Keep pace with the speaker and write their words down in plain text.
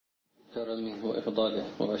كرمه وإفضاله،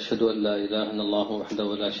 وأشهد أن لا إله إلا الله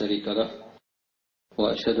وحده لا شريك له،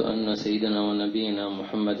 وأشهد أن سيدنا ونبينا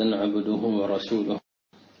محمدا عبده ورسوله،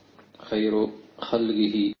 خير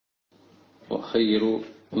خلقه وخير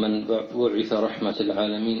من بعث رحمة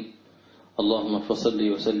العالمين. اللهم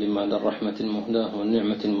فصل وسلم على الرحمة المهداة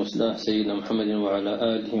والنعمة المسداة سيدنا محمد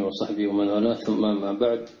وعلى آله وصحبه ومن والاه. ثم ما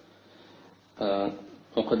بعد،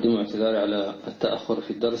 أقدم اعتذاري على التأخر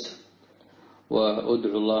في الدرس،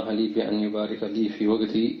 وأدعو الله لي بأن يبارك لي في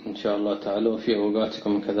وقتي إن شاء الله تعالى وفي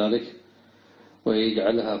أوقاتكم كذلك،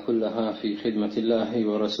 ويجعلها كلها في خدمة الله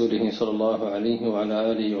ورسوله صلى الله عليه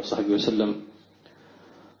وعلى آله وصحبه وسلم.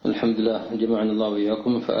 الحمد لله، جمعنا الله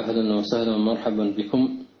وإياكم، فأهلا وسهلا ومرحبا بكم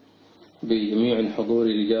بجميع الحضور،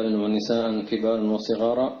 رجالا ونساء كبارا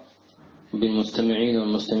وصغارا، بالمستمعين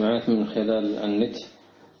والمستمعات من خلال النت.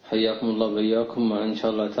 حياكم الله وإياكم، وإن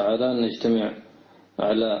شاء الله تعالى نجتمع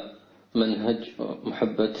على منهج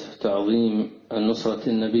محبة تعظيم نصرة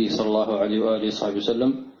النبي صلى الله عليه وآله وصحبه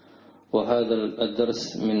وسلم. وهذا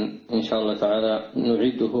الدرس من إن شاء الله تعالى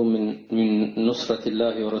نعده من نصرة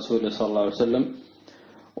الله ورسوله صلى الله عليه وسلم،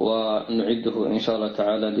 ونعده إن شاء الله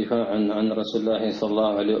تعالى دفاعا عن رسول الله صلى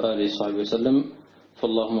الله عليه وآله وصحبه وسلم.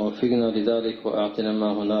 فاللهم وفقنا لذلك وأعطنا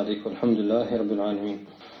ما هنالك، والحمد لله رب العالمين.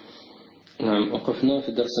 نعم، وقفنا في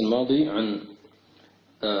الدرس الماضي عن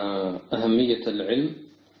أهمية العلم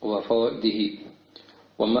وفوائده،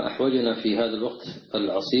 وما أحوجنا في هذا الوقت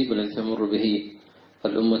العصيب الذي تمر به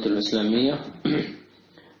الأمة الإسلامية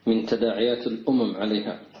من تداعيات الأمم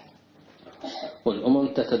عليها. والأمم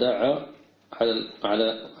تتداعى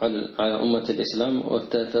على أمة الإسلام،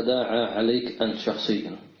 وتتداعى عليك أنت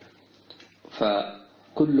شخصيا.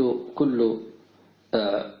 فكل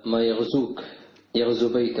ما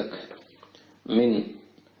يغزو بيتك من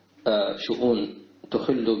شؤون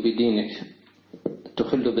تخل بدينك،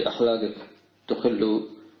 تخل بأخلاقك، تخل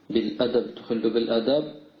بالأدب، تخل بالآداب،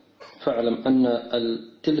 فاعلم أن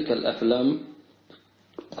تلك الأفلام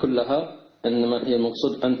كلها إنما هي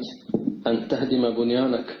المقصود أن تهدم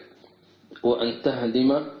بنيانك، وأن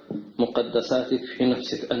تهدم مقدساتك في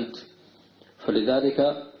نفسك أنت.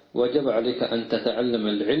 فلذلك وجب عليك أن تتعلم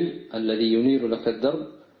العلم الذي ينير لك الدرب،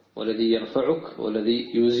 والذي يرفعك،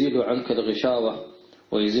 والذي يزيل عنك الغشاوة،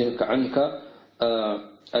 ويزيلك عنك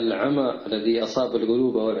العمى الذي أصاب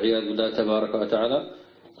القلوب والعياذ بالله تبارك وتعالى.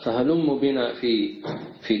 فهلم بنا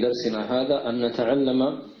في درسنا هذا أن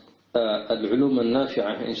نتعلم العلوم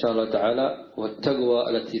النافعة إن شاء الله تعالى، والتقوى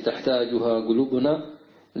التي تحتاجها قلوبنا،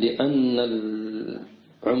 لأن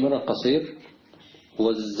العمر قصير،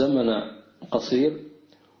 والزمن قصير،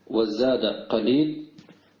 والزاد قليل،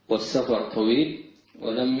 والسفر طويل،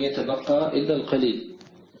 ولم يتبقى إلا القليل.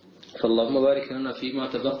 فاللهم بارك لنا فيما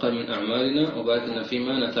تبقى من أعمالنا، وبارك لنا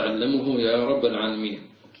فيما نتعلمه يا رب العالمين.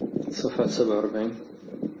 صفحة 47.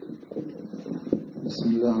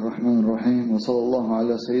 بسم الله الرحمن الرحيم، وصلى الله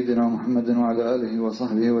على سيدنا محمد وعلى آله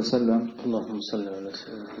وصحبه وسلم. اللهم صل على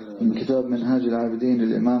سيدنا. من كتاب منهاج العابدين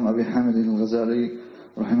للإمام أبي حامد الغزالي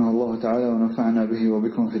رحمه الله تعالى، ونفعنا به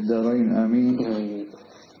وبكم في الدارين آمين.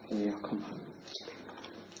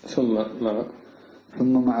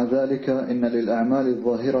 ثم مع ذلك إن للأعمال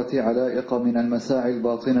الظاهرة علائق من المساعي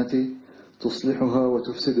الباطنة تصلحها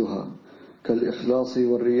وتفسدها، كالإخلاص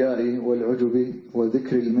والرياء والعجب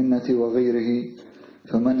وذكر المنة وغيره.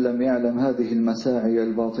 فمن لم يعلم هذه المساعي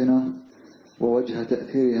الباطنة ووجه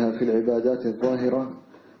تأثيرها في العبادات الظاهرة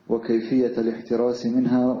وكيفية الاحتراس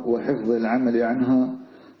منها وحفظ العمل عنها،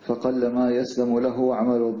 فقل ما يسلم له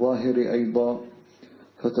عمل الظاهر أيضا،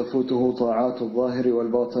 فتفوته طاعات الظاهر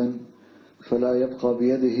والباطن، فلا يبقى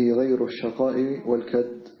بيده غير الشقاء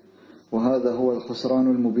والكد، وهذا هو الخسران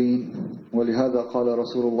المبين. ولهذا قال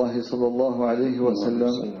رسول الله صلى الله عليه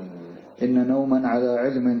وسلم: إن نوما على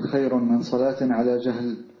علم خير من صلاة على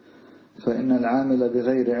جهل، فإن العامل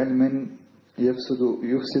بغير علم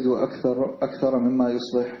يفسد أكثر مما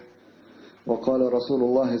يصلح. وقال رسول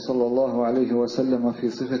الله صلى الله عليه وسلم في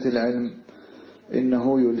صفة العلم: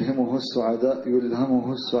 إنه يلهمه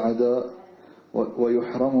السعداء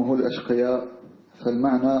ويحرمه الأشقياء.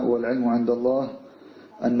 فالمعنى والعلم عند الله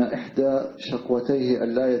أن إحدى شقوتيه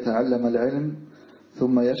ألا يتعلم العلم،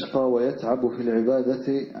 ثم يشقى ويتعب في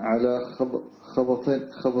العبادة على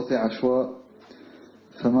خبط عشواء،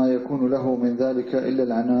 فما يكون له من ذلك إلا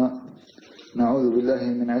العناء. نعوذ بالله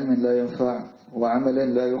من علم لا ينفع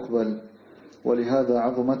وعمل لا يقبل. ولهذا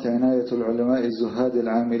عظمت عناية العلماء الزهاد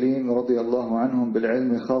العاملين رضي الله عنهم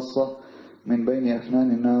بالعلم خاصة من بين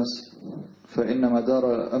أفنان الناس، فإن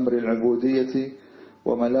مدار أمر العبودية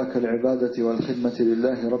وملاك العبادة والخدمة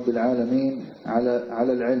لله رب العالمين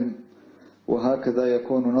على العلم. وهكذا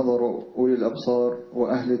يكون نظر أولي الأبصار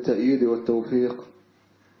وأهل التأييد والتوفيق.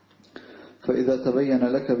 فإذا تبين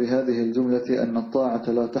لك بهذه الجملة أن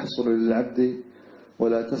الطاعة لا تحصل للعبد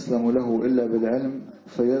ولا تسلم له إلا بالعلم،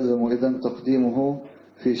 فيلزم إذن تقديمه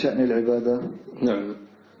في شأن العبادة. نعم.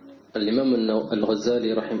 الإمام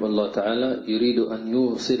الغزالي رحمه الله تعالى يريد أن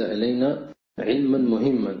يوصل إلينا علما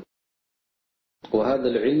مهما، وهذا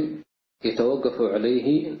العلم يتوقف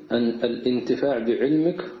عليه أن الانتفاع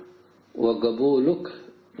بعلمك وقبولك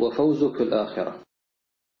وفوزك في الآخرة.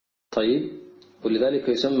 طيب، ولذلك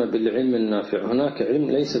يسمى بالعلم النافع. هناك علم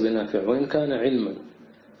ليس بنافع وإن كان علما،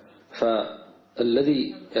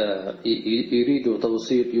 فالذي يريد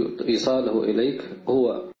إيصاله إليك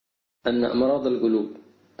هو أن أمراض القلوب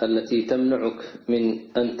التي تمنعك من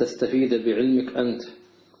أن تستفيد بعلمك أنت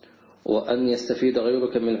وأن يستفيد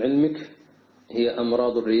غيرك من علمك هي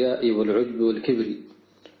أمراض الرياء والعجب والكبر،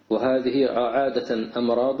 وهذه عادة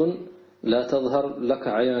أمراض لا تظهر لك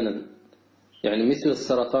عيانا، يعني مثل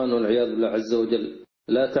السرطان والعياذ بالله عز وجل،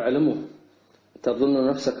 لا تعلمه، تظن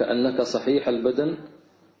نفسك أنك صحيح البدن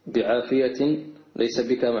بعافية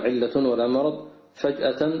ليس بك علة ولا مرض،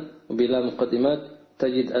 فجأة بلا مقدمات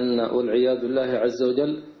تجد أن والعياذ بالله عز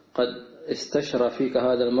وجل قد استشرى فيك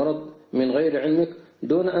هذا المرض من غير علمك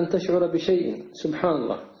دون أن تشعر بشيء. سبحان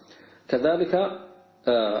الله. كذلك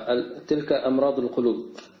تلك أمراض القلوب،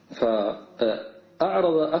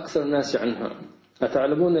 فأعرض أكثر الناس عنها.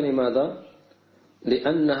 أتعلمون لماذا؟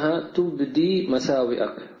 لأنها تبدي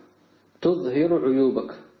مساوئك، تظهر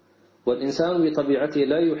عيوبك، والإنسان بطبيعته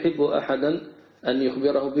لا يحب أحدا أن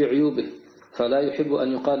يخبره بعيوبه، فلا يحب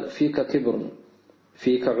أن يقال فيك كبر،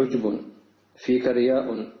 فيك عجب، فيك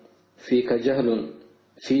رياء، فيك جهل،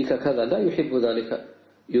 فيك كذا، لا يحب ذلك.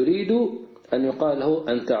 يريد أن يقال له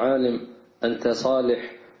أنت عالم، أنت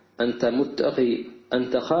صالح، أنت متقي،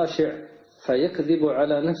 أنت خاشع، فيكذب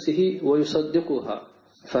على نفسه ويصدقها.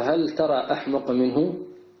 فهل ترى أحمق منه؟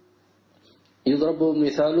 يضرب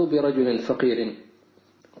مثال برجل فقير،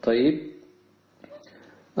 طيب،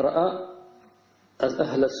 رأى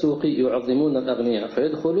أهل السوق يعظمون الأغنياء،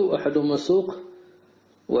 فيدخل أحدهم السوق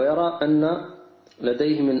ويرى أن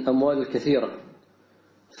لديه من أموال كثيرة،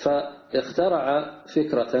 فاخترع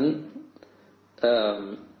فكرة،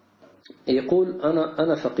 يقول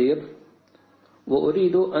أنا فقير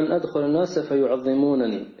وأريد أن أدخل الناس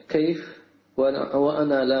فيعظمونني، كيف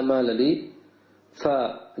وأنا لا مال لي؟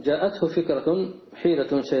 فجاءته فكرة،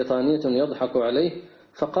 حيلة شيطانية يضحك عليه،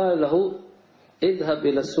 فقال له اذهب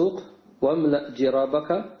إلى السوق واملأ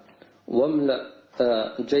جرابك واملأ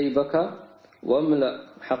جيبك واملأ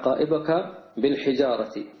حقائبك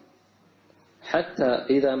بالحجارة، حتى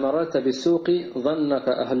إذا مررت بالسوق ظنك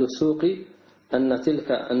أهل السوق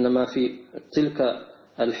أن ما في تلك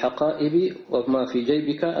الحقائب وما في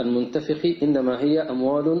جيبك المنتفخ إنما هي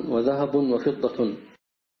أموال وذهب وفضة.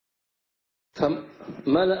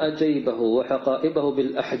 فملأ جيبه وحقائبه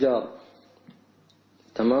بالأحجار،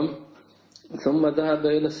 تمام، ثم ذهب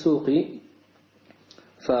إلى السوق،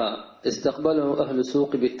 فاستقبله أهل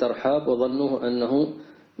السوق بالترحاب وظنوه أنه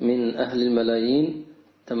من أهل الملايين،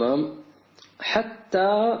 تمام،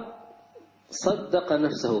 حتى صدق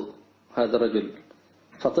نفسه هذا الرجل،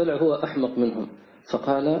 فطلع هو أحمق منهم،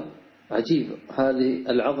 فقال عجيب، هذه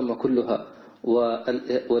العظمة كلها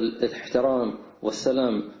والاحترام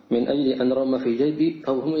والسلام من أجل أن رمى في جيبي،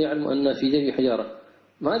 أو هم يعلموا أن في جيبي حجارة.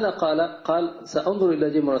 ماذا قال؟ قال سأنظر إلى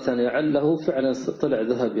جيب مرة ثانية لعله فعلا طلع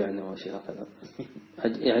ذهب، يعني ما شيء هكذا.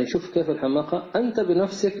 يعني شوف كيف الحماقة، أنت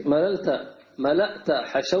بنفسك ملأت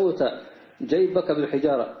حشوت جيبك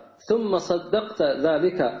بالحجارة ثم صدقت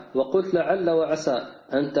ذلك وقلت لعل وعسى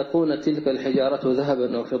أن تكون تلك الحجارة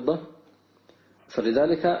ذهبا أو فضة.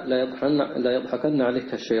 فلذلك لا يضحكن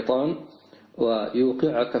عليك الشيطان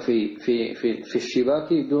ويوقعك في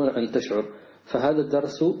الشباك دون أن تشعر. فهذا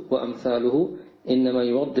الدرس وأمثاله إنما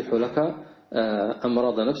يوضح لك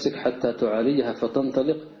أمراض نفسك حتى تعالجها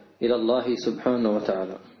فتنطلق إلى الله سبحانه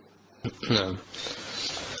وتعالى. نعم.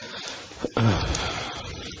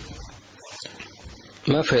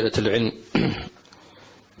 ما فائدة العلم؟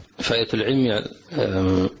 فائدة العلم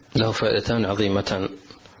له فائدتان عظيمتان،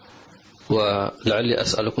 ولعلي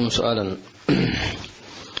أسألكم سؤالا.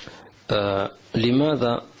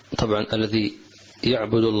 لماذا طبعا الذي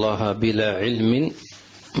يعبد الله بلا علم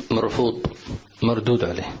مرفوض مردود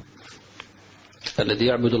عليه؟ الذي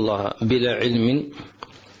يعبد الله بلا علم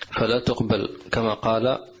فلا تقبل، كما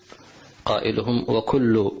قال قائلهم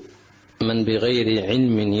وكل من بغير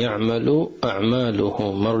علم يعمل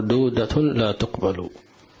أعماله مردودة لا تقبل.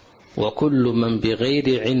 وكل من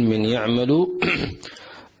بغير علم يعمل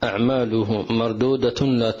أعماله مردودة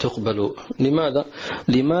لا تقبل.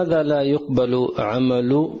 لماذا لا يقبل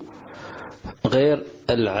عمل غير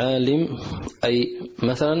العالم؟ أي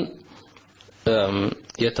مثلا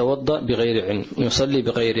يتوضأ بغير علم، يصلي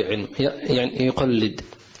بغير علم، يعني يقلد،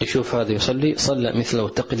 يشوف هذا يصلي صلى مثله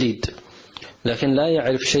تقليد، لكن لا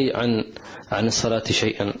يعرف شيء عن الصلاة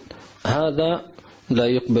شيئا، هذا لا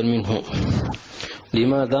يقبل منه.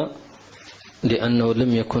 لماذا؟ لأنه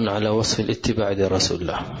لم يكن على وصف الاتباع لرسول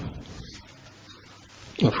الله.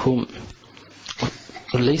 مفهوم؟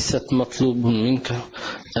 ليست مطلوب منك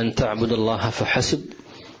أن تعبد الله فحسب،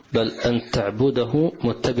 بل أن تعبده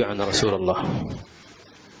متبعا رسول الله،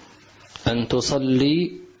 أن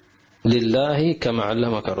تصلي لله كما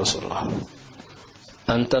علمك رسول الله،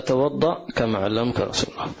 أن تتوضأ كما علمك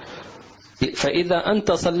رسول الله. فإذا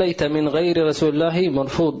أنت صليت من غير رسول الله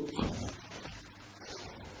مرفوض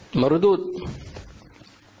مردود،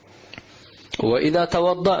 وإذا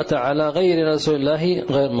توضأت على غير رسول الله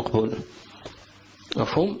غير مقبول.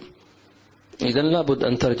 مفهوم؟ إذن لابد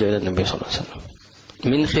أن ترجع إلى النبي صلى الله عليه وسلم،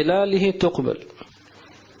 من خلاله تقبل،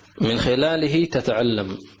 من خلاله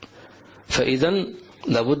تتعلم. فإذن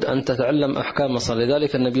لابد أن تتعلم أحكام الصلاة.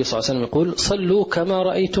 لذلك النبي صلى الله عليه وسلم يقول صلوا كما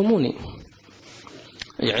رأيتموني،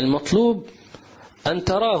 يعني المطلوب أن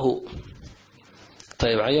تراه.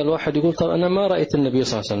 طيب عيال واحد يقول طب أنا ما رأيت النبي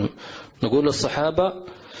صلى الله عليه وسلم، نقول الصحابة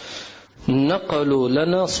نقلوا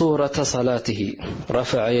لنا صورة صلاته،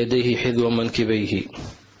 رفع يديه حذو منكبيه،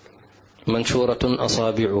 منشورة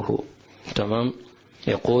أصابعه، تمام،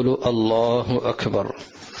 يقول الله أكبر،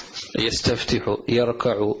 يستفتح،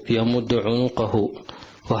 يركع، يمد عنقه،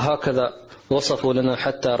 وهكذا وصفوا لنا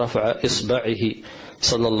حتى رفع إصبعه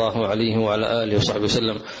صلى الله عليه وعلى آله وصحبه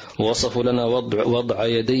وسلم، وصفوا لنا وضع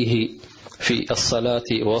يديه في الصلاة،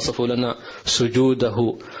 وصفوا لنا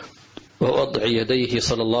سجوده ووضع يديه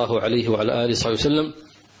صلى الله عليه وعلى آله وصحبه وسلم.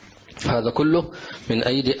 هذا كله من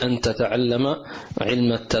أجل أن تتعلم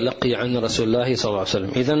علم التلقي عن رسول الله صلى الله عليه وسلم.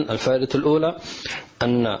 إذن الفائدة الأولى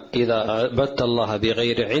أن إذا عبدت الله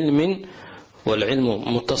بغير علم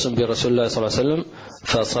والعلم متصل برسول الله صلى الله عليه وسلم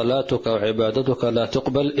فصلاتك وعبادتك لا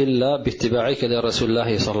تقبل إلا باتباعك لرسول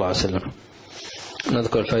الله صلى الله عليه وسلم.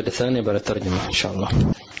 نذكر الفائدة الثانية بعد الترجمة إن شاء الله.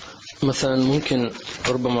 مثلا ممكن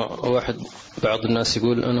ربما بعض الناس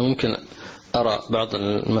يقول أنا ممكن أرى بعض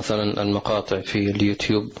مثلا المقاطع في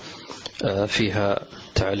اليوتيوب فيها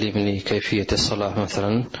تعليم لكيفية الصلاة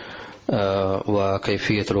مثلا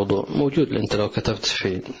وكيفية الوضوء، موجود. أنت لو كتبت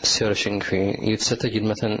في سيرشنج في ستجد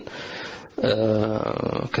مثلا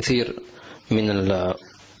كثير من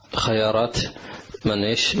الخيارات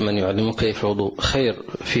من يعلمك كيف الوضوء، خير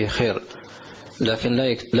فيه خير، لكن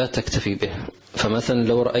لا تكتفي به. فمثلا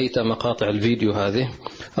لو رأيت مقاطع الفيديو هذه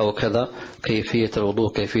أو كذا كيفية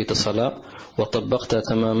الوضوء كيفية الصلاة وطبقتها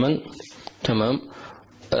تمام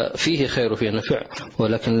فيه خير وفيه نفع،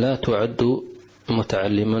 ولكن لا تعد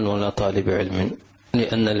متعلما ولا طالب علم،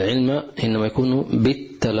 لأن العلم إنما يكون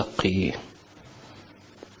بالتلقي،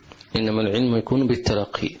 إنما العلم يكون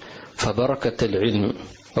بالتلقي. فبركة العلم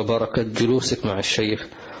وبركة جلوسك مع الشيخ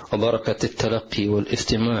وبركة التلقي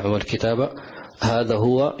والاستماع والكتابة هذا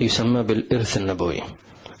هو يسمى بالإرث النبوي،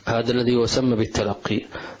 هذا الذي يسمى بالتلقي،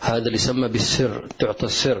 هذا اللي يسمى بالسر، تعطى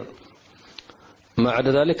السر. ما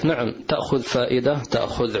عدا ذلك نعم تأخذ فائدة،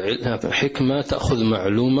 تأخذ حكمة، تأخذ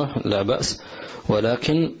معلومة، لا بأس،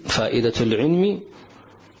 ولكن فائدة العلم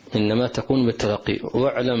إنما تكون بالتلقي.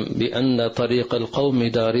 واعلم بأن طريق القوم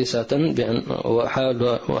دارسة،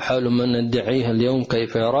 وحال من ندعيها اليوم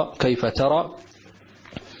كيف ترى،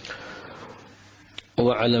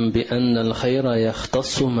 واعلم بأن الخير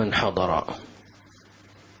يختص من حضر.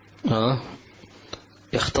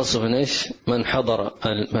 يختص من إيش؟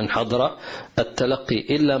 من حضر التلقي،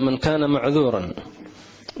 إلا من كان معذورا،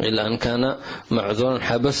 إلا أن كان معذورا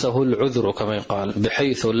حبسه العذر كما يقال،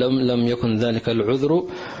 بحيث لم يكن ذلك العذر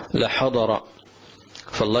لحضر،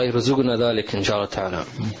 فالله يرزقنا ذلك إن شاء الله تعالى.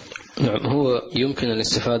 نعم، هو يمكن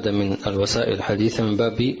الاستفادة من الوسائل الحديثة من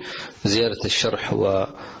باب زيادة الشرح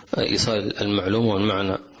وإيصال المعلومة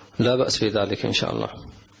والمعنى، لا بأس في ذلك إن شاء الله.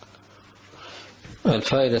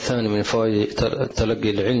 الفائدة الثانية من فوائد تلقي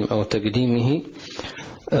العلم أو تقديمه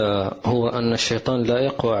هو أن الشيطان لا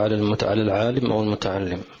يقوى على العالم أو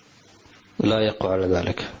المتعلم، لا يقوى على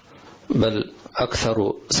ذلك، بل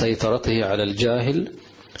أكثر سيطرته على الجاهل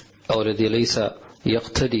أو الذي ليس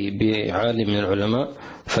يقتدي بعالم من العلماء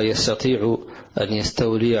فيستطيع أن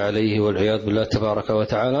يستولي عليه والعياذ بالله تبارك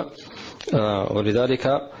وتعالى.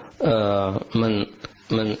 ولذلك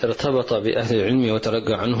من ارتبط بأهل العلم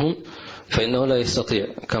وترقى عنهم فإنه لا يستطيع،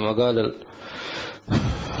 كما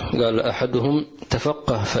قال أحدهم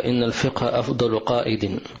تفقه فإن الفقه أفضل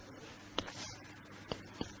قائد،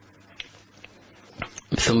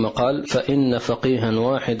 ثم قال فإن فقيها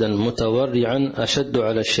واحدا متورعا أشد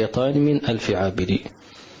على الشيطان من 1000 عابد.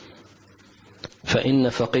 فإن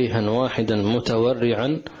فقيها واحدا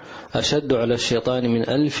متورعا أشد على الشيطان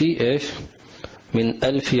من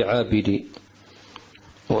 1000 عابد،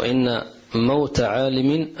 وإن موت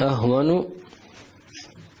عالم أهون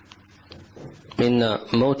إن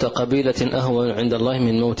موت قبيلة أهون عند الله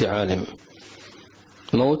من موت عالم.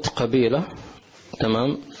 موت قبيلة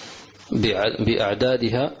تمام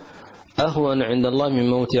بأعدادها أهون عند الله من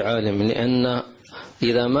موت عالم، لأن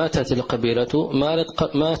إذا ماتت القبيلة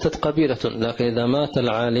ماتت قبيلة، لكن إذا مات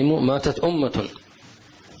العالم ماتت أمة.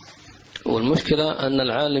 والمشكلة أن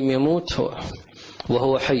العالم يموت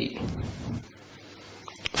وهو حي،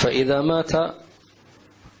 فإذا مات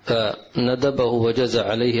ندبه وجزى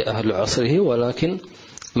عليه أهل عصره، ولكن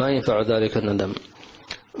ما ينفع ذلك الندم.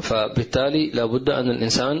 فبالتالي لابد أن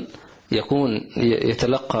الإنسان يكون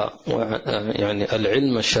يتلقى يعني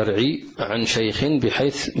العلم الشرعي عن شيخ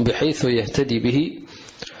بحيث يهتدي به.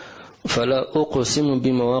 فلا أقسم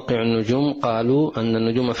بمواقع النجوم، قالوا أن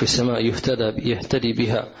النجوم في السماء يهتدي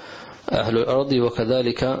بها أهل الأرض،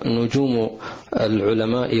 وكذلك نجوم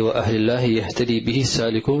العلماء وأهل الله يهتدي به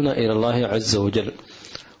السالكون إلى الله عز وجل،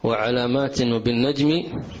 وعلامات وبالنجم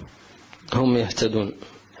هم يهتدون.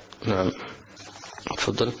 نعم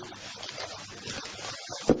تفضل.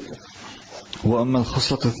 وأما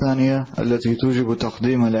الخصلة الثانية التي توجب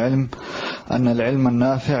تقديم العلم أن العلم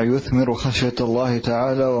النافع يثمر خشية الله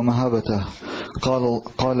تعالى ومهابته.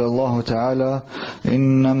 قال الله تعالى: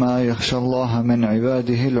 إنما يخشى الله من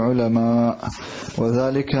عباده العلماء.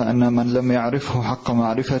 وذلك أن من لم يعرفه حق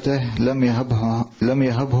معرفته لم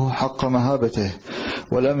يهبه حق مهابته،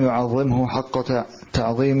 ولم يعظمه حق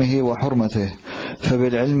تعظيمه وحرمته،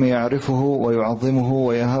 فبالعلم يعرفه ويعظمه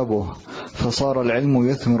ويهابه، فصار العلم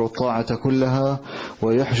يثمر الطاعة كلها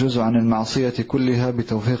ويحجز عن المعصية كلها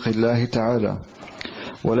بتوفيق الله تعالى.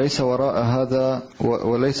 وليس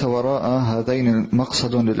وراء هذين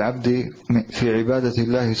مقصد للعبد في عبادة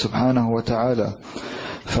الله سبحانه وتعالى.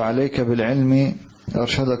 فعليك بالعلم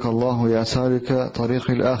أرشدك الله يا سالك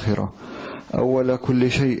طريق الآخرة أول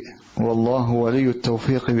كل شيء، والله ولي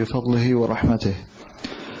التوفيق بفضله ورحمته.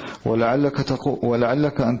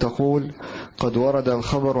 ولعلك أن تقول: قد ورد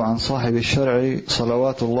الخبر عن صاحب الشرع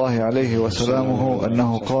صلوات الله عليه وسلامه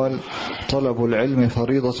أنه قال: طلب العلم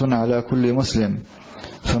فريضة على كل مسلم.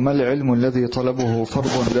 فما العلم الذي طلبه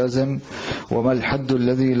فرض لازم؟ وما الحد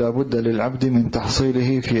الذي لا بد للعبد من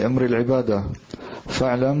تحصيله في أمر العبادة؟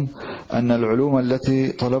 فاعلم أن العلوم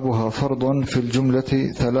التي طلبها فرض في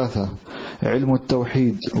الجملة 3: علم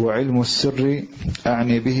التوحيد، وعلم السر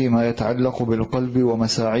أعني به ما يتعلق بالقلب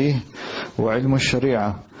ومساعيه، وعلم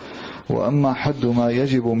الشريعة. وأما حد ما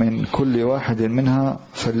يجب من كل واحد منها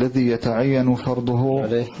فالذي يتعين فرضه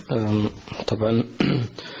عليه. طبعا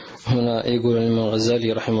هنا يقول الإمام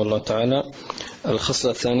الغزالي رحمه الله تعالى: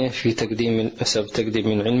 الخصلة الثانية في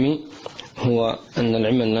تقديم العلم هو أن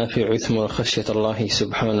العلم النافع يثمر خشية الله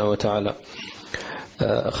سبحانه وتعالى.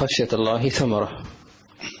 خشية الله ثمرة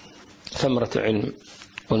علم،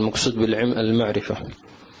 والمقصود بالعلم المعرفة.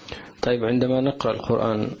 طيب، عندما نقرأ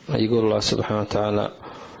القرآن يقول الله سبحانه وتعالى: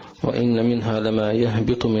 وإن منها لما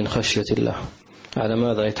يهبط من خشية الله. على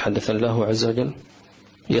ماذا يتحدث الله عز وجل؟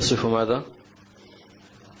 يصف ماذا؟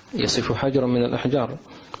 يصف حجرا من الأحجار.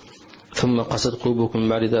 ثم قست قلوبكم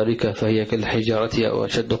بعد ذلك فهي كالحجارة أو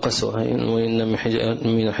أشد قسوة، وإن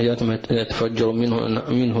من الحجارة ما يتفجر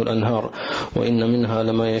منه الأنهار، وإن منها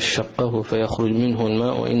لما يشقه فيخرج منه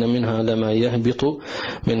الماء، وإن منها لما يهبط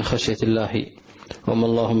من خشية الله وما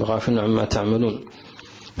الله بغافل عما تعملون.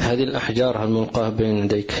 هذه الأحجار الملقاة بين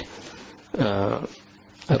يديك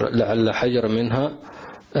لعل حجر منها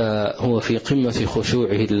هو في قمة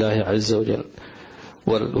خشوعه لله عز وجل،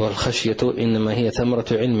 والخشية إنما هي ثمرة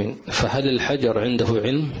علم. فهل الحجر عنده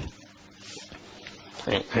علم؟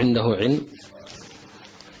 عنده علم؟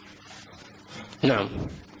 نعم.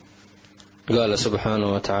 قال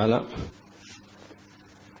سبحانه وتعالى: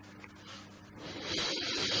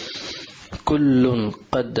 كل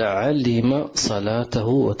قد علم صلاته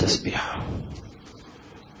وتسبيحه.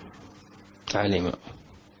 علم،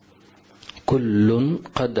 كل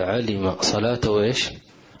قد علم صلاته وإيش؟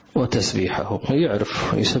 وتسبيحه،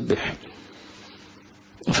 يعرف يسبح.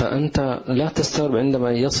 فأنت لا تستغرب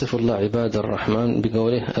عندما يصف الله عباد الرحمن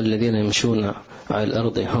بقوله: الذين يمشون على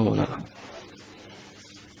الأرض هونا.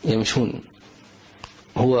 يمشون،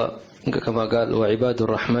 هو كما قال: وعباد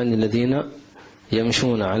الرحمن الذين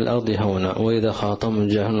يمشون على الأرض هونا وإذا خاطبهم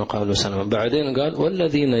الجاهلون قالوا سلاما. بعدين قال: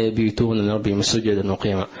 والذين يبيتون لربهم سجدا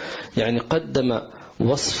وقياما. يعني قدم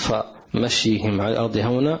وصف مشيهم على الأرض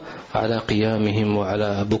هونا على قيامهم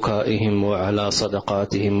وعلى بكائهم وعلى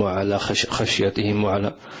صدقاتهم وعلى خشيتهم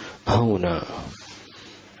وعلى هونا،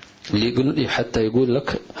 حتى يقول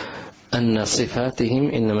لك أن صفاتهم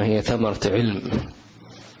إنما هي ثمرة علم.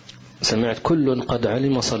 سمعت كل قد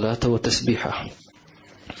علم صلاته وتسبيحه،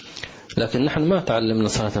 لكن نحن ما تعلمنا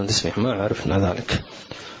صلاة وتسبيح، ما عرفنا ذلك،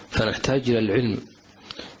 فنحتاج إلى العلم.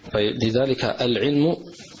 لذلك العلم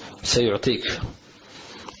سيعطيك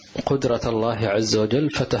قدرة الله عز وجل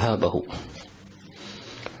فتهابه،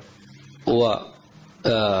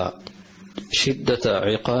 وشدة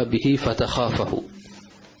عقابه فتخافه،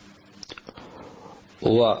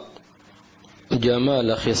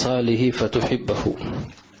 وجمال خصاله فتحبه،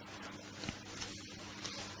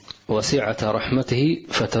 وسعة رحمته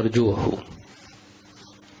فترجوه.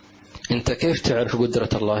 أنت كيف تعرف قدرة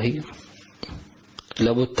الله؟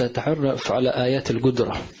 لابد تتعرف على آيات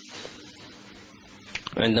القدرة.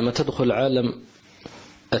 عندما تدخل عالم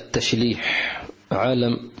التشليح،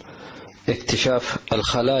 عالم اكتشاف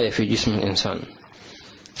الخلايا في جسم الإنسان،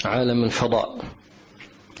 عالم الفضاء،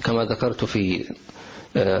 كما ذكرت في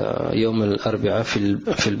يوم الأربعاء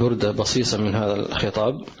في البردة بصيصة من هذا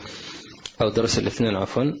الخطاب، أو درس الاثنين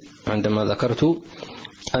عفوا، عندما ذكرت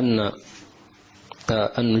أن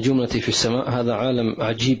النجوم التي في السماء هذا عالم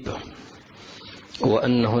عجيب،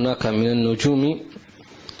 وأن هناك من النجوم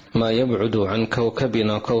ما يبعد عن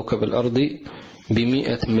كوكبنا كوكب الأرض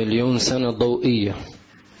 100 مليون سنة ضوئية.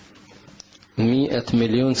 100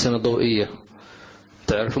 مليون سنة ضوئية.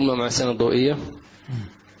 تعرفون ما مع السنة الضوئية؟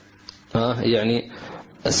 يعني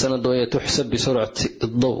السنة الضوئية تحسب بسرعة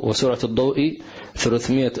الضوء، وسرعة الضوء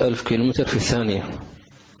 300 ألف كيلومتر في الثانية،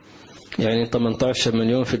 يعني 18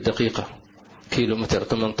 مليون في الدقيقة كيلومتر،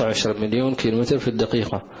 18 مليون كيلومتر في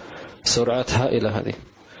الدقيقة، سرعات هائلة هذه.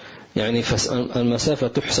 يعني المسافة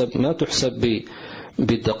تحسب، ما تحسب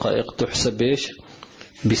بالدقائق، تحسب بإيش؟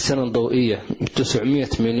 بالسنة الضوئية، 900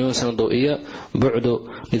 مليون سنة ضوئية بعده.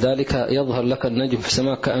 لذلك يظهر لك النجم في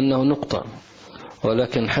السماء كأنه نقطة،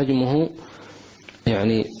 ولكن حجمه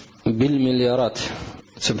يعني بالمليارات.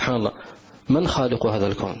 سبحان الله، من خالق هذا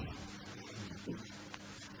الكون؟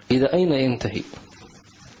 إذا أين ينتهي؟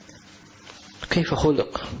 كيف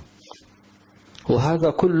خلق؟ وهذا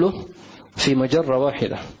كله في مجرة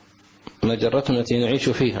واحدة، مجرتنا التي نعيش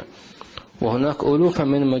فيها، وهناك ألوف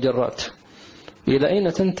من المجرات، إلى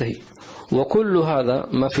أين تنتهي؟ وكل هذا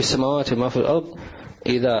ما في السماوات وما في الأرض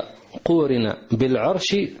إذا قورن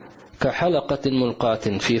بالعرش كحلقة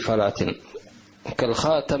ملقاة في فلاة،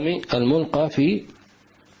 كالخاتم الملقى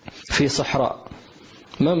في صحراء،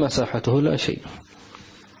 ما مساحته؟ لا شيء.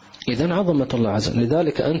 إذن عظمة الله عز وجل.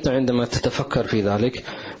 لذلك أنت عندما تتفكر في ذلك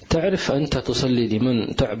تعرف أنت تصلي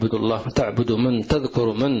لمن، تعبد الله، تعبد من،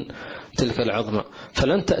 تذكر من، تلك العظمة.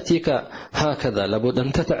 فلن تأتيك هكذا، لابد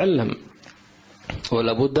أن تتعلم،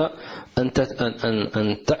 ولابد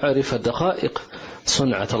أن تعرف دقائق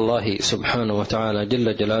صنعة الله سبحانه وتعالى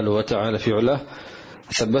جل جلاله وتعالى في علاه.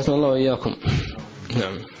 ثبتنا الله وإياكم.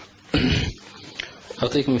 نعم.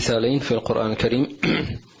 أعطيك مثالين في القرآن الكريم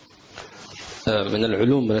من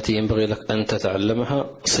العلوم التي ينبغي لك أن تتعلمها،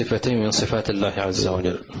 صفتين من صفات الله عز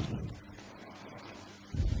وجل،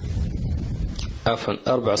 عفوا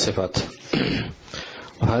 4 صفات.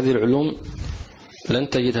 وهذه العلوم لن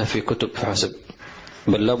تجدها في كتب فحسب،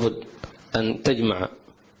 بل لابد أن تجمع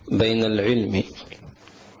بين العلم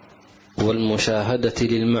والمشاهدة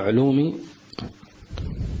للمعلوم،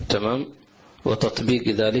 تمام، وتطبيق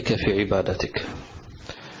ذلك في عبادتك.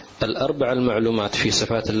 4 المعلومات في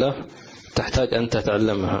صفات الله تحتاج أن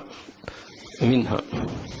تتعلمها. منها: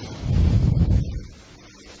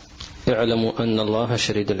 اعلموا أن الله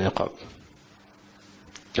شديد العقاب.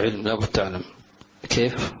 علم، لابد تعلم.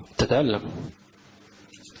 كيف تتعلم؟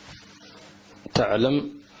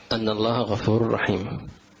 تعلم أن الله غفور رحيم،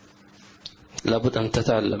 لابد أن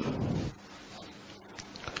تتعلم.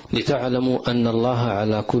 لتعلموا أن الله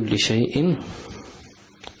على كل شيء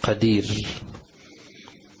قدير،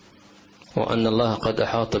 وأن الله قد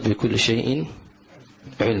أحاط بكل شيء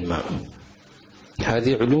علما.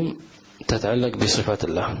 هذه علوم تتعلق بصفات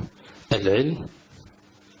الله: العلم،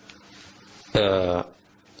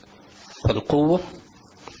 القوة،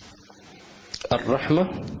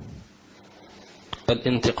 الرحمة،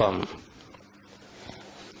 الانتقام.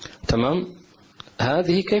 تمام.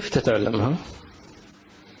 هذه كيف تتعلمها؟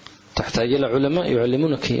 تحتاج إلى علماء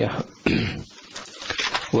يعلمونك إياها.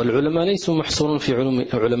 والعلماء ليسوا محصورون في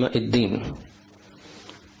علماء الدين،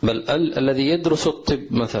 بل الذي يدرس الطب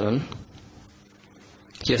مثلا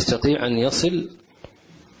يستطيع أن يصل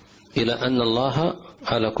إلى أن الله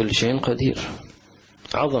على كل شيء قدير.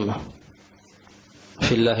 عظمة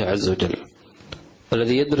في الله عز وجل.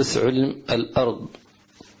 والذي يدرس علم الأرض،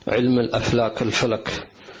 علم الأفلاك، الفلك،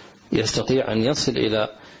 يستطيع أن يصل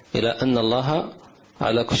إلى أن الله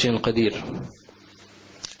على كل شيء قدير.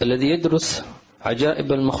 الذي يدرس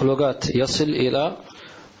عجائب المخلوقات، يصل إلى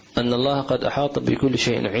أن الله قد أحاط بكل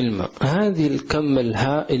شيء علما. هذه الكم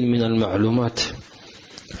الهائل من المعلومات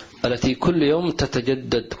التي كل يوم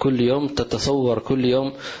تتجدد، كل يوم تتصور، كل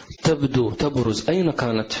يوم تبدو تبرز، أين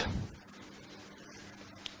كانت؟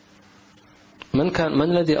 من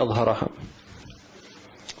الذي أظهرها؟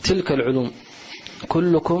 تلك العلوم.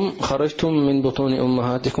 كلكم خرجتم من بطون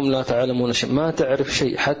أمهاتكم لا تعلمون شيء، ما تعرف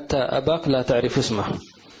شيء، حتى أباك لا تعرف اسمه،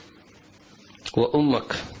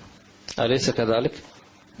 وأمك أليس كذلك؟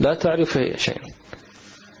 لا تعرف شيء،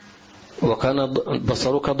 وكان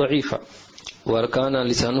بصرك ضعيفا، وكان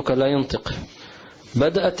لسانك لا ينطق.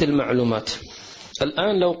 بدأت المعلومات.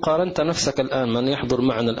 الآن لو قارنت نفسك الآن، من يحضر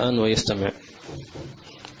معنا الآن ويستمع،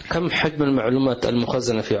 كم حجم المعلومات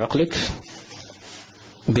المخزنة في عقلك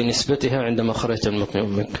بنسبتها عندما خرجت من بطن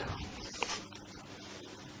أمك؟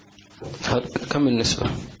 كم النسبة؟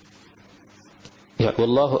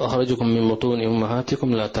 والله أخرجكم من بطون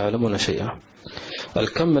أمهاتكم لا تعلمون شيئا.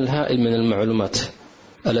 الكم الهائل من المعلومات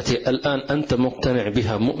التي الآن أنت مقتنع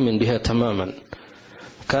بها، مؤمن بها تماما،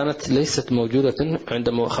 كانت ليست موجودة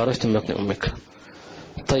عندما خرجت من بطن أمك.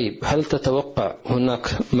 طيب، هل تتوقع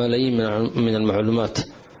هناك ملايين من المعلومات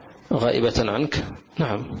غائبة عنك؟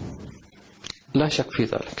 نعم، لا شك في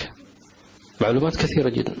ذلك. معلومات كثيرة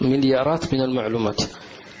جدا، مليارات من المعلومات.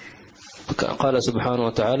 قال سبحانه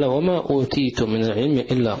وتعالى: وما أوتيت من العلم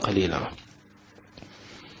إلا قليلا.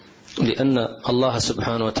 لأن الله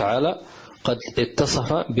سبحانه وتعالى قد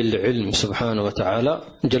اتصف بالعلم سبحانه وتعالى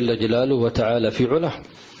جل جلاله وتعالى في علاه،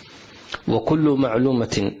 وكل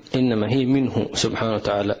معلومة إنما هي منه سبحانه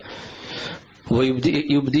وتعالى،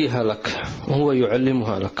 ويبديها لك، وهو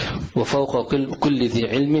يعلمها لك، وفوق كل ذي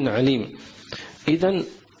علم عليم. إذن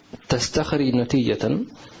تستخرج نتيجة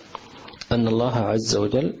أن الله عز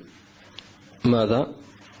وجل ماذا؟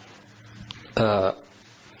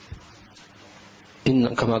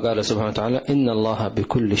 إن كما قال سبحانه وتعالى: إن الله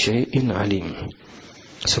بكل شيء عليم.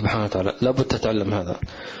 سبحانه وتعالى لابد تتعلم هذا.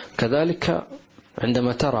 كذلك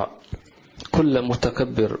عندما ترى كل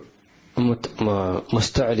متكبر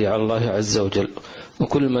مستعلي على الله عز وجل،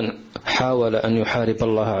 وكل من حاول أن يحارب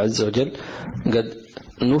الله عز وجل قد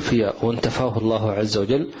نفي وانتفاه الله عز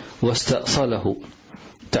وجل واستأصله،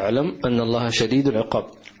 تعلم أن الله شديد العقاب.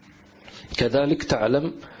 كذلك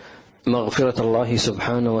تعلم مغفرة الله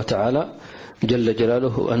سبحانه وتعالى جل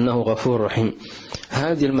جلاله أنه غفور رحيم.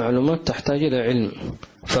 هذه المعلومات تحتاج إلى علم،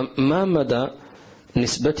 فما مدى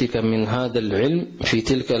نسبتك من هذا العلم في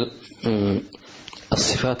تلك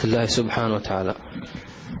الصفات الله سبحانه وتعالى؟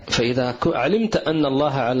 فإذا علمت أن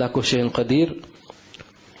الله على كل شيء قدير،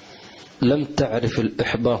 لم تعرف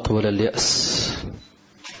الإحباط ولا اليأس،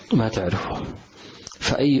 ما تعرفه.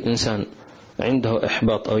 فأي إنسان عنده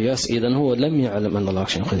إحباط أو يأس إذن هو لم يعلم أن الله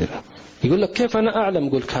شيء قدير. يقول لك: كيف أنا أعلم؟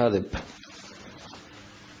 قل: كاذب،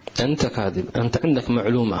 أنت كاذب، أنت عندك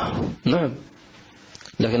معلومة نعم،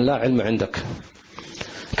 لكن لا علم عندك.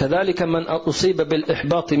 كذلك من أصيب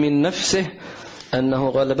بالإحباط من نفسه أنه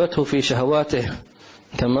غلبته في شهواته،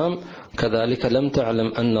 تمام، كذلك لم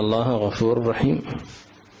تعلم أن الله غفور رحيم،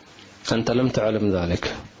 أنت لم تعلم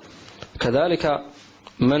ذلك. كذلك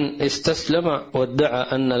من استسلم وادعى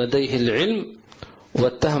أن لديه العلم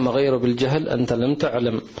واتهم غيره بالجهل، أنت لم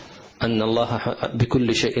تعلم أن الله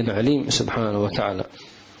بكل شيء عليم سبحانه وتعالى.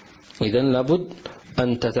 إذن لابد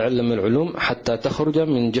أن تتعلم العلوم حتى تخرج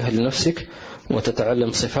من جهل نفسك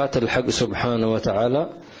وتتعلم صفات الحق سبحانه وتعالى.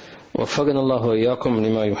 وفقنا الله وإياكم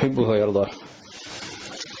لما يحبه ويرضاه.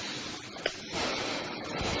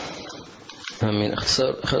 آمين.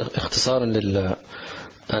 اختصارا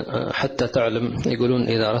حتى تعلم، يقولون: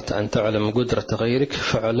 إذا أردت أن تعلم قدرة غيرك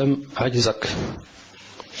فاعلم عجزك،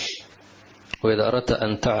 وإذا أردت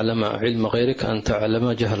أن تعلم علم غيرك أن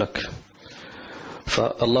تعلم جهلك.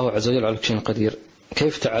 فالله عز وجل على كل شيء قدير.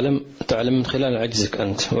 كيف تعلم؟ تعلم من خلال عجزك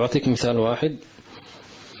أنت. وأعطيك مثال واحد: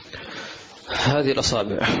 هذه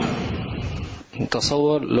الأصابع،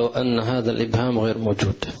 تصور لو أن هذا الإبهام غير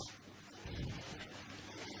موجود،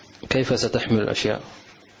 كيف ستحمل الأشياء؟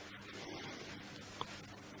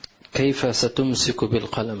 كيف ستمسك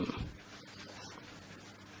بالقلم؟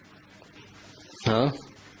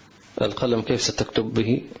 القلم كيف ستكتب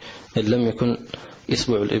به إن لم يكن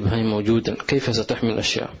إصبع الإبهام موجودا؟ كيف ستحمل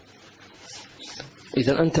الأشياء؟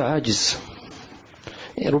 إذن أنت عاجز.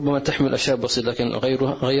 ربما تحمل أشياء بسيطة، لكن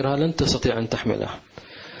غيرها لن تستطيع أن تحملها.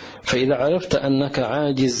 فإذا عرفت أنك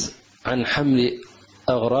عاجز عن حمل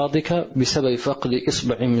أغراضك بسبب فقد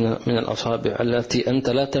إصبع من الأصابع التي أنت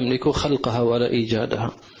لا تملك خلقها ولا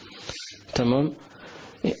إيجادها، تمام،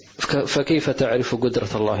 فكيف تعرف قدرة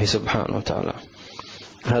الله سبحانه وتعالى؟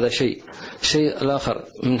 هذا شيء الآخر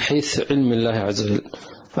من حيث علم الله عز وجل.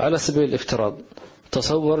 على سبيل الافتراض،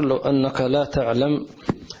 تصور لو أنك لا تعلم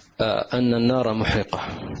أن النار محرقة،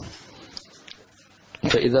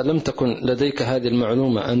 فإذا لم تكن لديك هذه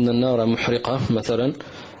المعلومة أن النار محرقة مثلا،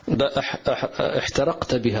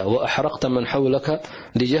 احترقت بها وأحرقت من حولك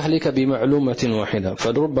لجهلك بمعلومة واحدة،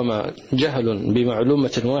 فربما جهل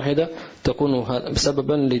بمعلومة واحدة تكون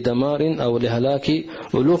سببا لدمار أو لهلاك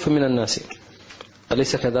ألوف من الناس،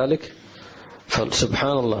 أليس كذلك؟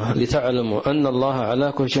 فسبحان الله، لتعلموا أن الله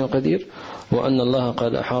على كل شيء قدير، وأن الله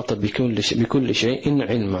قد أحاط بكل شيء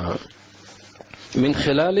علما. من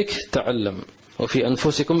خلالك تعلم، وفي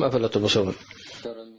أنفسكم أفلا تبصرون.